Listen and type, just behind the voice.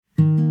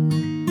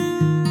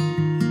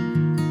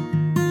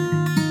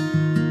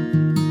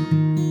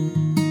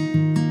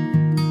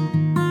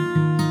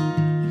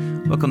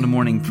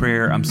morning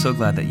prayer. I'm so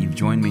glad that you've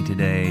joined me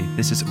today.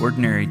 This is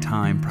Ordinary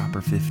Time,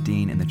 Proper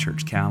 15 in the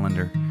church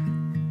calendar.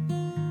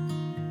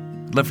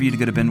 I'd love for you to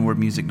go to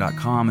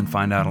benwardmusic.com and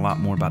find out a lot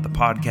more about the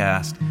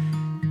podcast.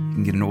 You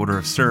can get an order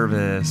of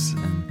service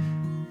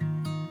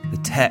and the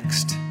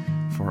text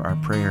for our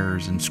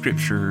prayers and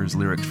scriptures,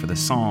 lyrics for the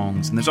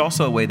songs. And there's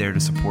also a way there to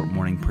support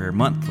morning prayer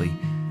monthly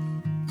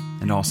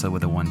and also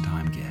with a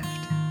one-time gift.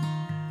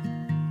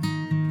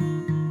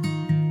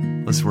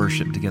 Let's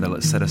worship together.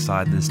 Let's set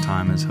aside this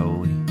time as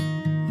holy.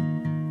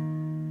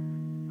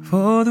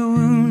 For the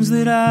wounds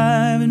that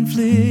I've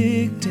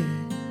inflicted,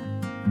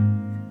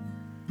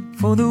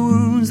 for the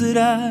wounds that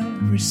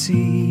I've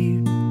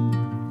received,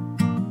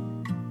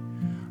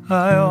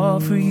 I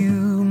offer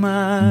you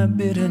my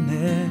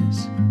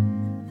bitterness,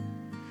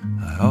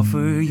 I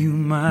offer you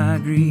my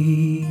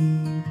grief.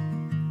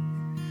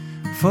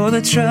 For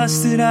the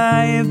trust that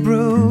I have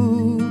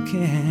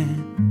broken,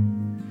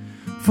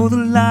 for the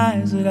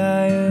lies that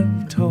I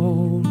have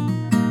told,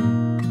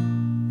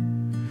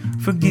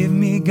 forgive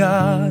me,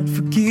 God,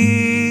 for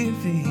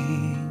giving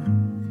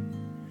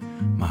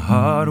my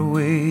heart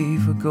away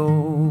for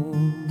gold.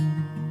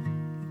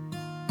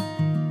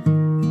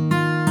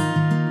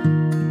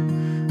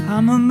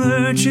 I'm a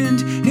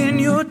merchant in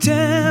your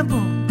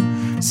temple,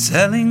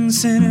 selling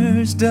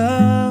sinners'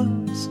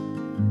 doves.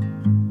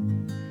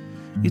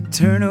 You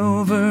turn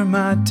over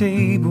my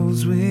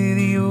tables with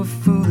your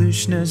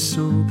foolishness,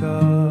 oh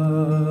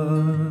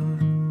God.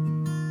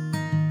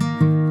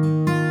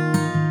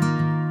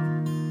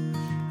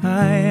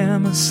 I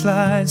am a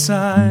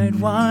slide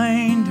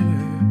winder,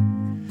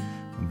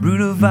 a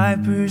brood of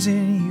vipers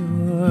in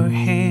your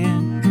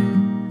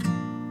hand.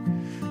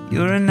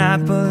 You're an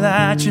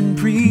Appalachian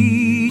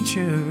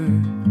preacher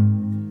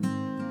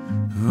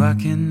who I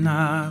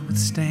cannot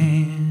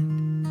withstand.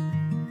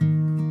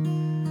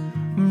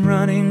 I'm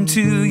running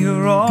to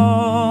your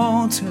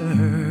altar,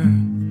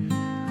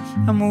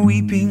 I'm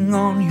weeping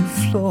on your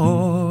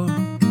floor.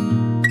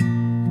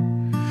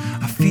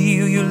 I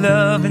feel your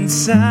love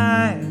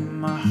inside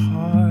my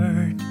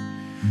heart,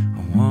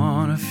 I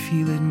wanna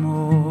feel it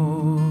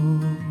more.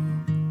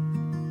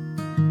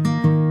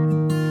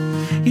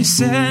 You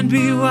said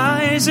be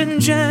wise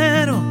and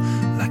gentle,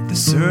 like the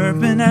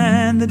serpent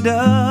and the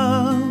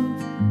dove,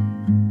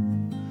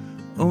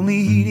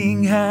 only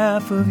heeding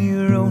half of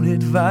your own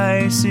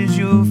advice is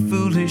your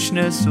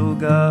foolishness, oh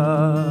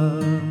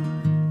God.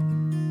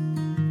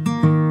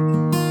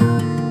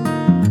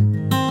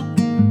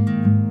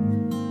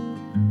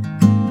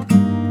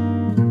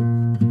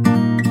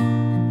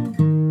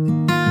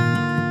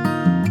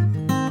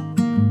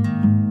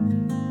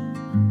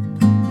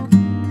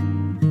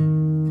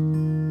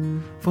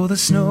 For the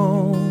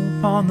snow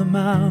upon the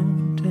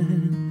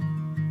mountain,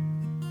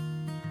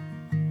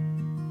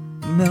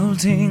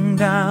 melting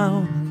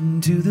down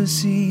into the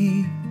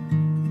sea,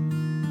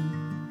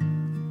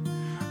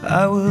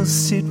 I will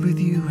sit with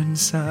you in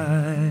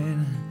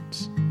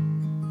silence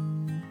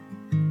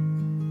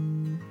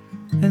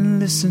and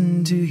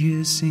listen to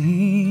you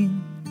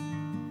sing.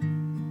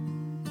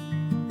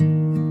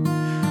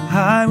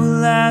 I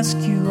will ask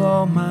you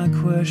all my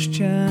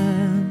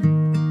questions,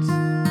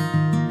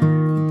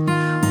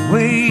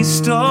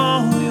 waste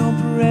all your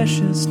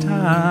precious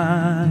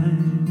time.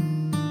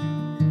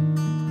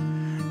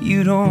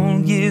 You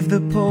don't give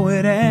the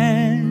poet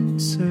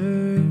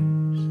answers,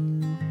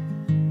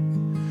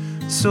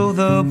 so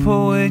the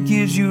poet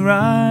gives you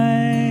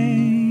rhyme.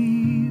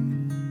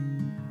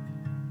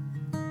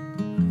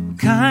 What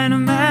kind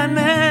of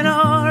madman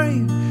are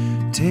you,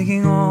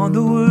 taking on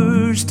the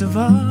worst of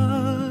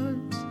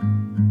us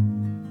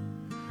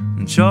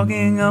and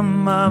chalking up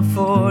my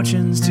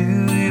fortunes to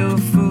your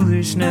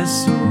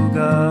foolishness, oh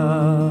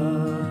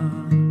God.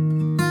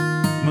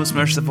 Most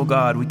merciful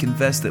God, we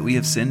confess that we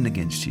have sinned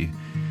against you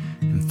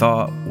in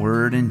thought,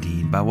 word, and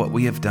deed, by what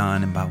we have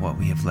done and by what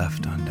we have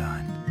left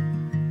undone.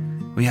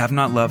 We have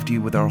not loved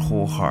you with our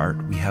whole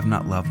heart. We have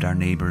not loved our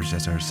neighbors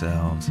as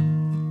ourselves.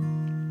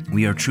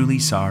 We are truly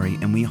sorry,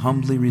 and we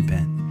humbly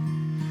repent.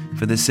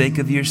 For the sake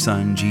of your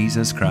Son,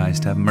 Jesus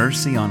Christ, have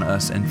mercy on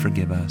us and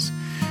forgive us,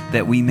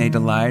 that we may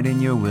delight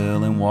in your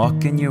will and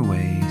walk in your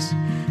ways,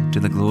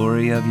 to the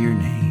glory of your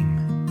name.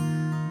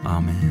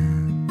 Amen.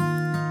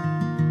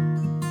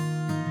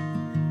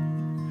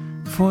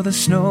 For the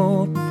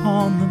snow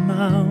upon the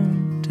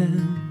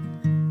mountain,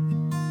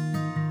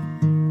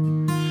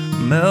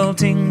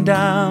 melting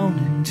down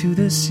into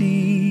the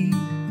sea,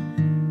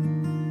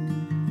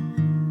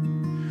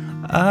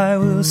 I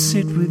will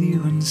sit with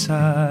you in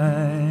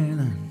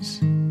silence,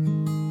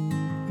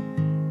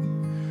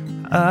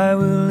 I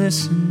will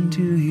listen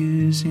to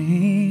you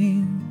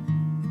sing.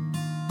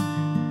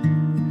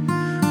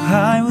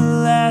 I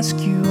will ask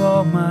you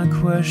all my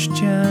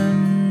questions,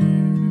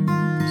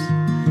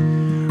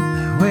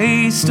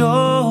 waste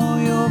all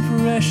your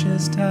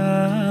precious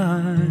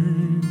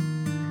time.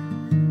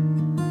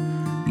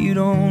 You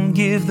don't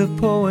give the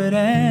poet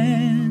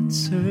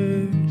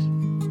answers,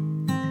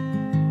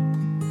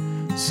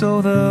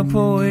 so the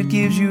poet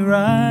gives you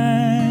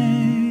rhyme.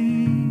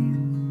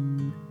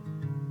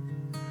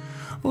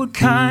 What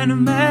kind of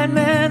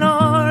madman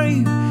are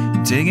you,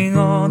 taking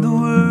on the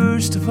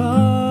worst of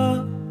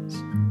us?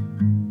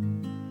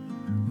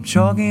 I'm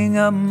chalking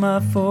up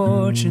my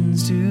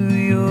fortunes to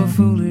your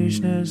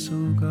foolishness,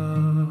 oh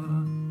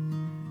God.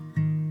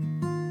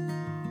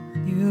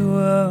 You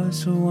are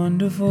so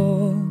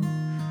wonderful.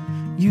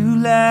 You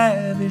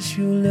lavish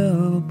your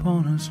love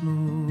upon us,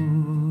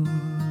 Lord.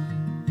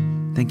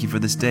 Thank you for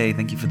this day.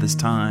 Thank you for this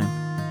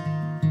time.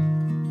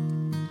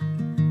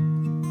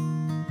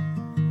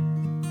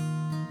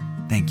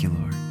 Thank you,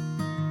 Lord.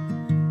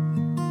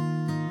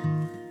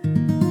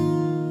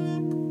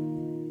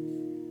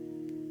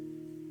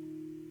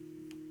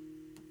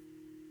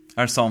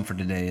 Our psalm for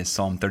today is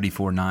Psalm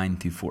 34, 9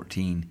 through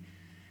 14.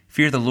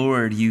 Fear the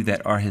Lord, you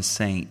that are his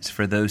saints,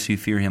 for those who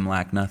fear him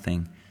lack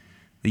nothing.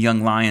 The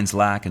young lions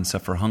lack and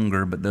suffer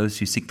hunger, but those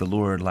who seek the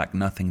Lord lack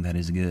nothing that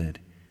is good.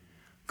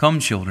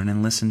 Come, children,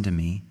 and listen to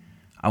me.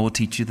 I will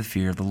teach you the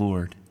fear of the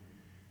Lord.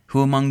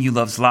 Who among you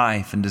loves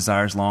life and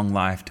desires long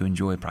life to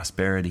enjoy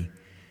prosperity?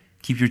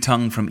 Keep your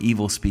tongue from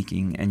evil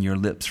speaking and your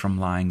lips from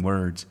lying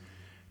words.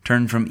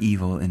 Turn from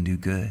evil and do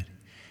good.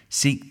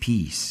 Seek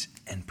peace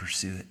and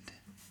pursue it.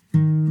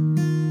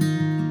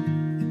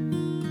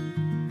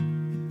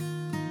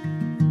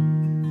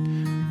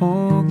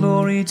 Oh,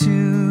 glory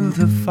to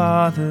the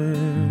Father,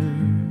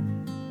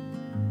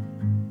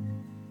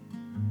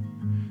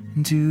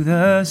 and to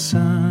the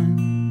Son,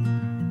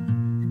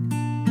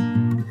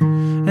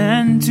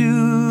 and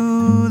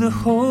to the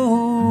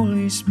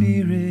Holy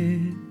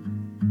Spirit,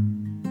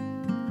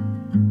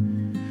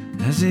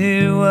 as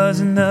it was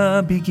in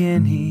the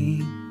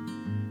beginning,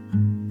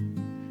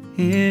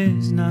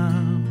 is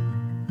now,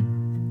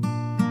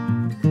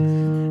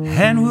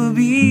 and will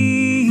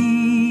be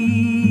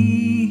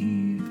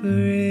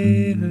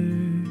forever.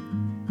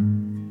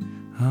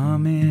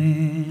 Amen.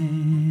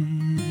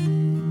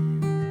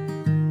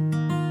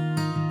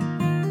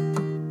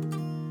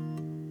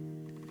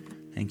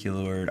 Thank you,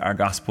 Lord. Our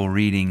gospel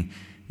reading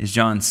is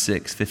John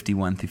 6,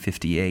 51 through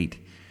 58.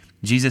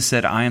 Jesus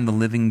said, I am the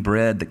living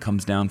bread that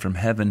comes down from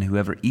heaven.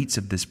 Whoever eats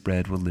of this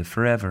bread will live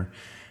forever.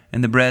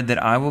 And the bread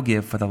that I will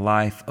give for the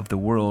life of the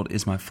world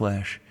is my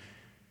flesh.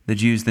 The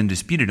Jews then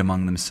disputed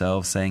among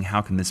themselves, saying,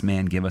 How can this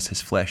man give us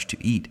his flesh to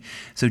eat?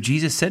 So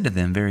Jesus said to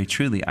them, Very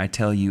truly, I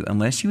tell you,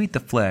 unless you eat the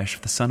flesh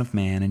of the Son of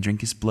Man and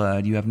drink his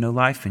blood, you have no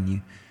life in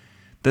you.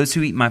 Those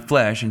who eat my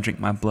flesh and drink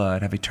my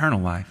blood have eternal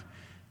life,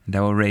 and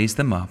I will raise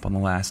them up on the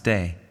last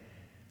day.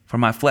 For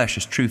my flesh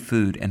is true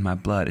food, and my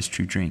blood is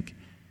true drink.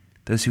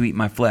 Those who eat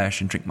my flesh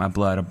and drink my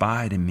blood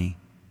abide in me,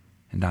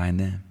 and I in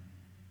them.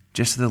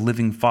 Just as the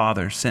living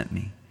Father sent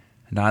me,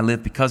 and I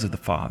live because of the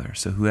Father,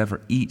 so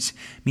whoever eats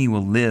me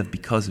will live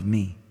because of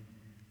me.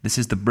 This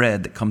is the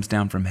bread that comes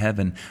down from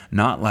heaven,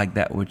 not like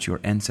that which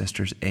your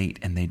ancestors ate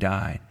and they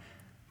died,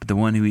 but the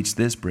one who eats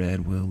this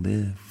bread will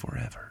live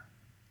forever.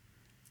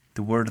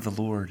 The word of the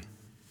Lord.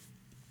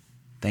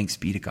 Thanks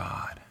be to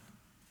God.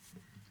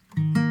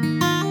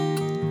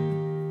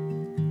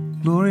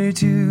 Glory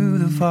to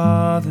the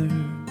Father,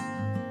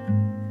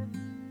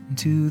 and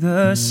to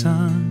the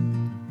Son,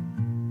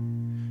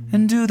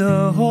 and to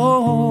the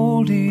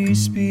Holy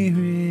Spirit,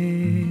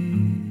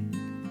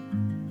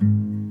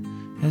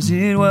 as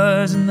it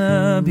was in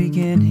the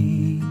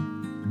beginning,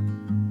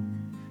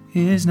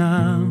 is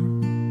now,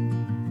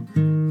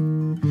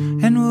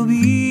 and will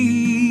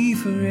be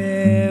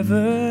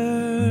forever.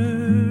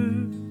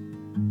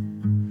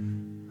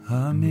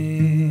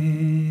 Amen.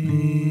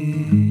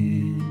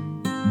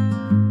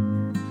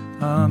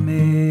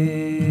 Amen.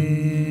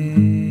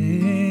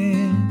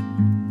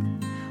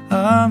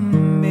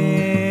 Amen.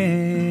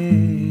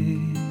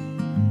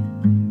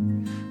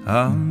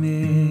 Amen.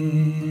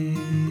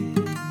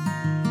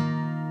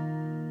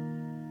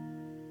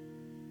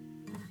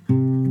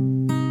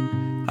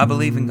 I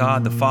believe in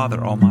God the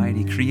Father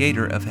Almighty,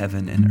 creator of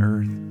heaven and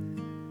earth.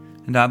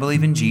 And I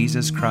believe in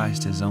Jesus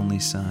Christ, his only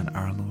Son,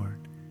 our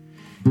Lord.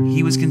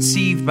 He was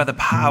conceived by the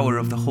power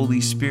of the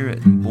Holy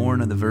Spirit and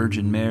born of the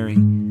Virgin Mary.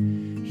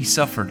 He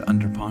suffered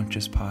under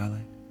Pontius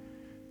Pilate,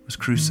 was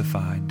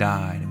crucified,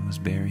 died, and was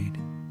buried.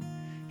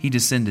 He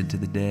descended to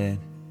the dead.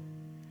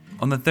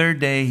 On the third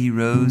day he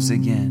rose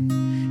again.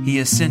 He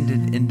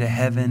ascended into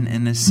heaven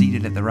and is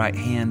seated at the right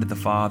hand of the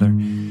Father.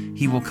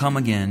 He will come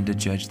again to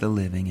judge the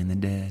living and the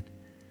dead.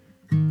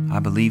 I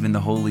believe in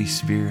the Holy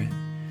Spirit,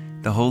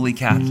 the Holy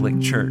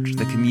Catholic Church,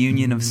 the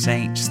communion of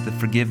saints, the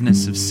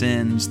forgiveness of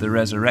sins, the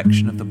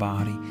resurrection of the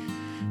body,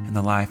 and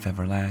the life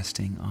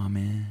everlasting.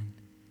 Amen.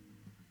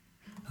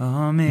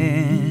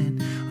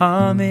 Amen.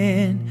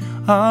 Amen.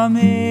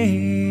 Amen.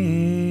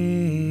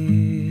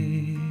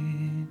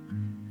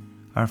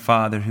 Our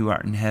Father, who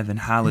art in heaven,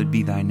 hallowed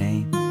be thy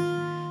name.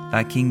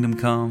 Thy kingdom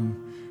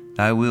come,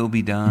 thy will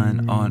be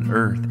done on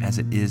earth as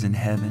it is in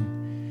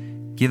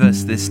heaven. Give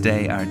us this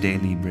day our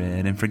daily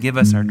bread, and forgive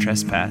us our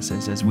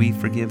trespasses as we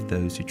forgive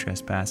those who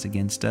trespass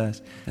against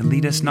us. And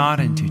lead us not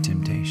into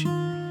temptation,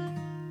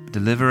 but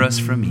deliver us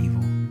from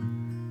evil.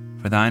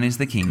 For thine is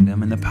the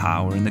kingdom and the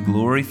power and the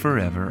glory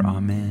forever.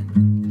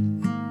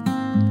 Amen.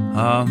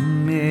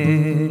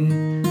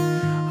 Amen.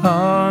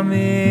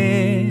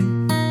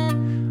 Amen.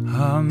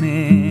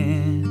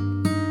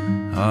 Amen.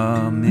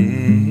 Amen.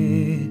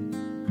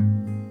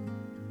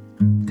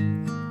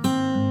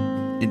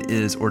 It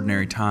is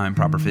ordinary time,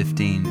 proper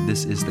 15.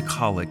 This is the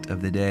collect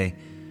of the day.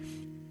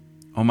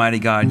 Almighty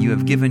God, you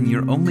have given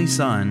your only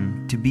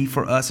Son to be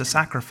for us a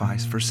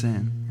sacrifice for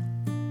sin,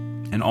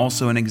 and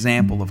also an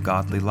example of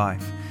godly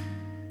life.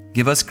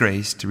 Give us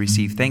grace to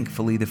receive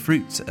thankfully the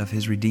fruits of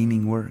his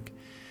redeeming work,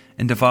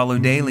 and to follow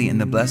daily in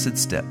the blessed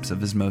steps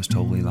of his most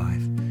holy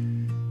life.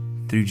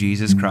 Through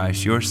Jesus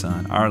Christ, your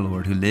Son, our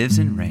Lord, who lives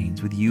and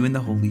reigns with you in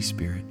the Holy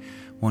Spirit,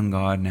 one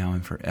God, now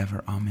and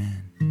forever.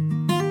 Amen.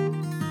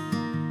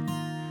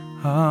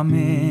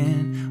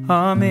 Amen,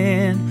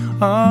 amen,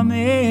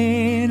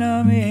 amen,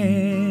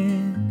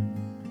 amen.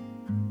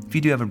 If you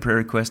do have a prayer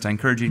request, I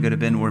encourage you to go to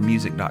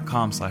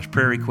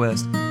benwardmusic.com/prayer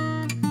request.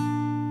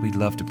 We'd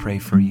love to pray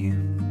for you.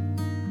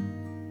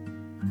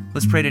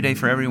 Let's pray today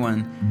for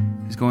everyone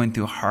who's going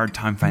through a hard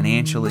time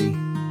financially.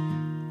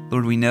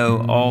 Lord, we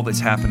know all that's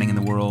happening in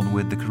the world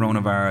with the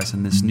coronavirus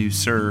and this new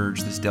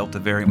surge, this Delta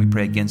variant. We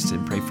pray against it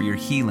and pray for your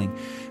healing.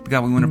 But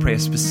God, we want to pray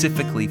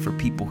specifically for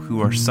people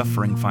who are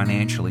suffering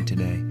financially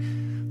today.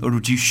 Lord,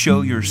 would you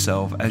show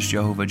yourself as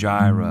Jehovah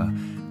Jireh,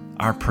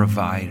 our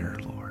provider,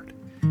 Lord?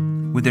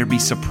 Would there be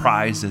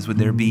surprises? Would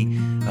there be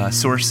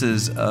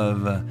sources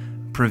of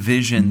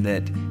provision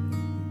that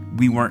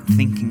we weren't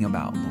thinking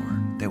about,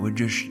 Lord, that would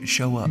just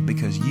show up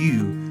because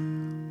you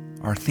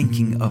are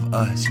thinking of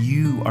us.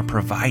 You are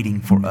providing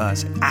for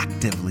us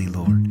actively,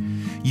 Lord.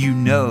 You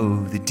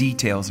know the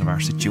details of our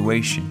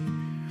situation.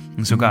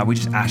 And so, God, we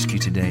just ask you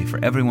today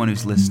for everyone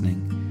who's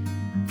listening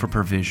for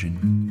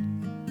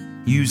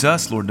provision. Use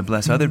us, Lord, to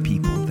bless other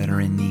people that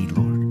are in need,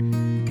 Lord,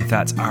 if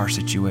that's our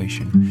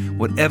situation.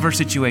 Whatever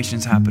situation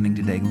is happening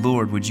today,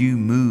 Lord, would you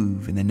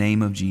move in the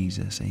name of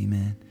Jesus?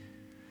 Amen.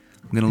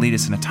 I'm going to lead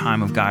us in a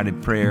time of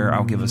guided prayer.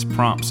 I'll give us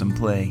prompts and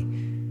play.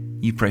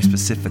 You pray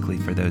specifically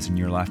for those in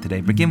your life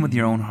today. Begin with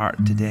your own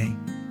heart today.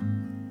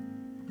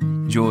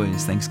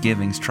 Joys,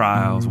 thanksgivings,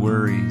 trials,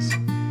 worries,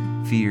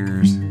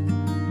 fears,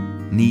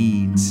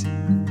 needs.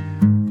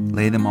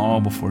 Lay them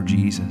all before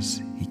Jesus.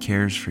 He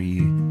cares for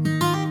you.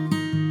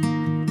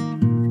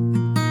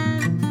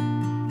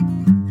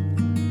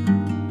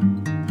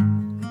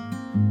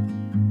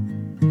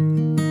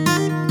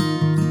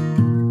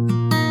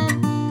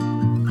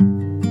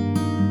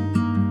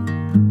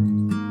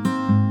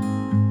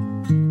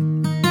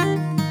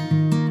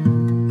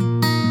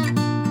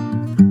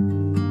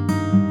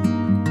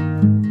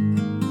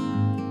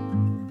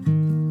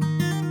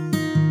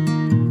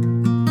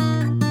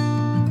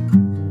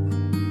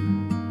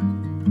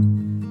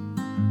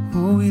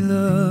 We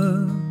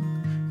look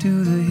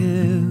to the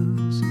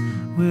hills.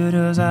 Where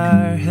does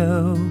our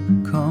help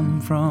come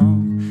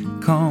from?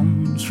 It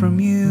comes from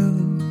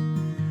you,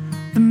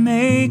 the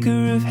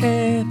maker of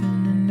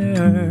heaven and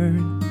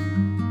earth.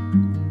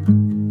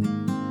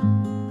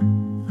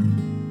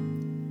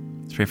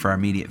 Let's pray for our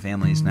immediate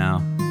families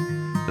now,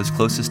 those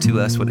closest to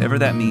us, whatever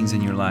that means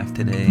in your life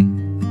today.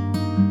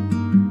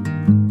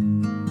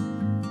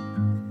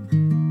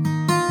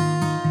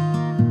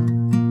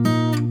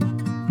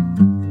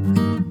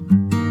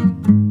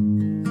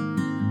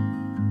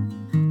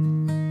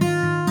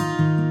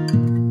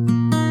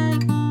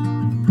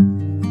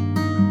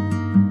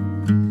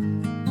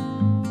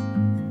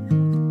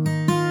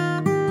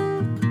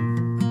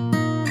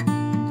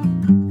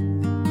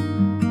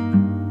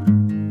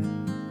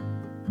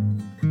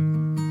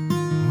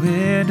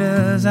 Where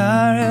does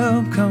our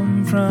help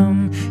come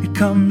from? It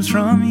comes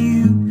from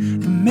you,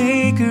 the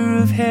maker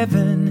of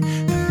heaven,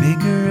 the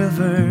maker of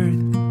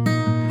earth.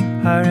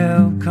 Our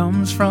help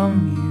comes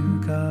from you,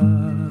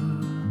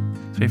 God.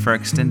 Let's pray for our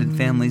extended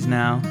families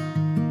now.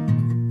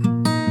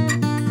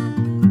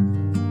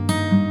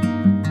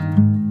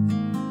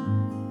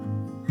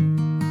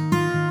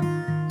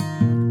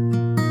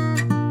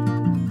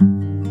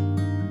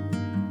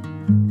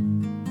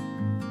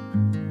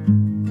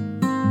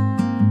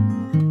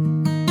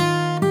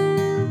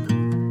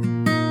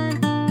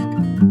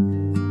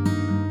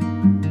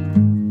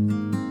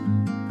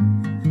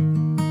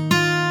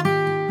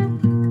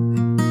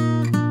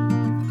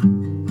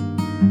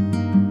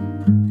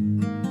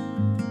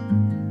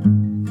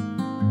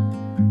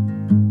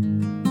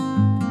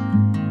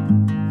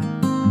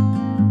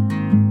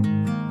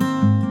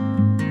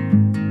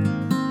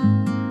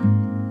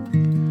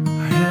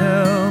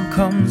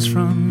 Comes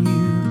from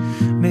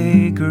you,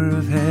 maker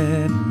of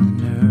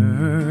heaven and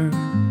earth.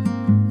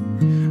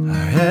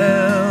 Our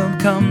help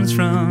comes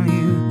from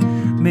you,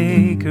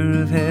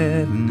 maker of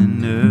heaven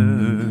and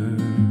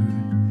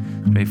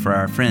earth. Pray for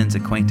our friends,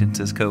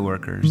 acquaintances,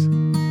 co-workers.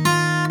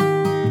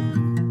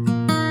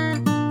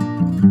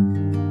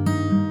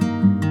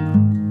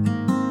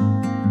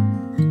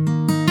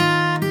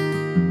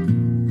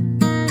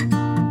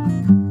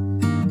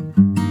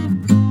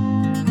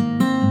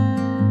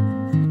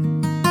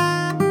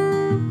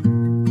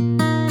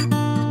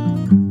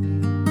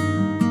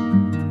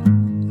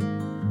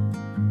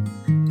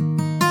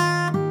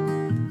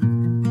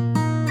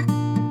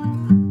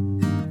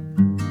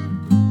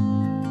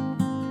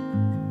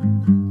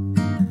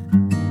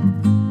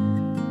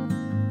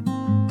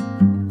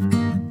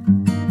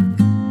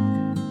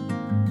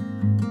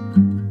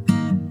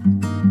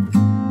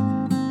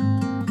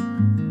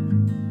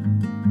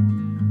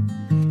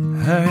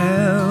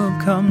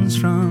 comes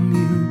from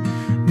you,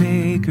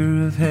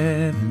 maker of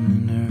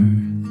heaven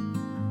and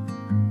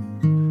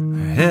earth.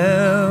 Our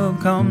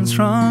help comes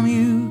from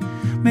you,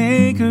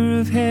 maker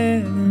of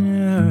heaven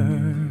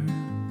and earth.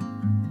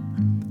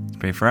 Let's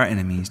pray for our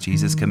enemies.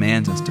 Jesus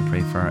commands us to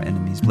pray for our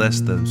enemies. Bless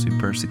those who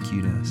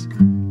persecute us.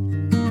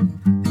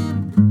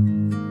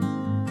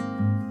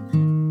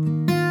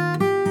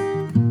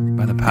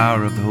 By the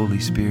power of the Holy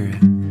Spirit,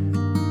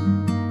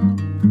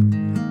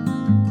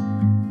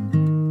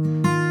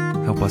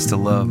 help us to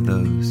love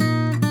those.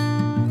 In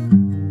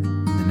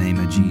the name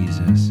of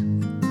Jesus.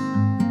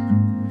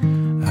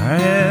 Our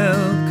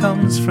help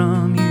comes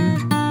from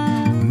you,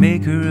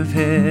 maker of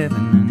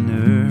heaven and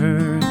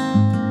earth.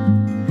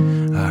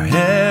 Our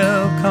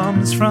help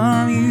comes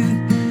from you,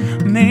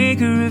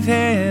 maker of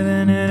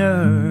heaven and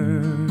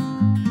earth.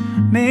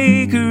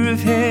 Maker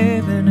of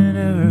heaven and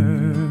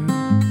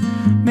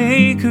earth.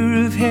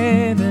 Maker of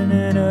heaven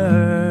and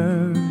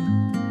earth.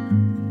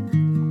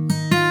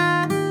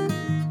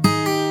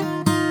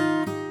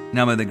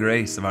 Now may the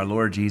grace of our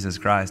Lord Jesus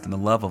Christ and the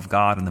love of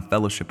God and the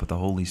fellowship of the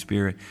Holy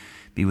Spirit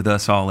be with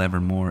us all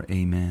evermore.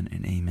 Amen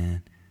and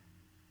amen.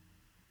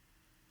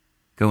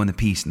 Go in the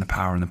peace and the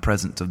power and the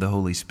presence of the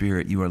Holy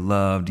Spirit. You are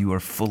loved. You are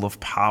full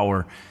of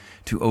power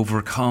to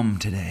overcome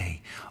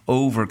today.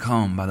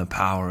 Overcome by the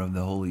power of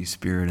the Holy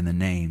Spirit in the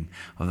name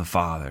of the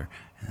Father,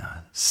 and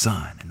the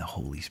Son, and the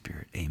Holy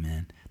Spirit.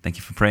 Amen. Thank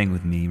you for praying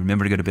with me.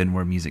 Remember to go to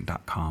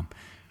benwardmusic.com.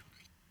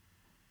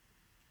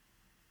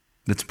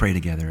 Let's pray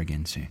together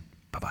again soon.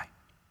 Bye-bye.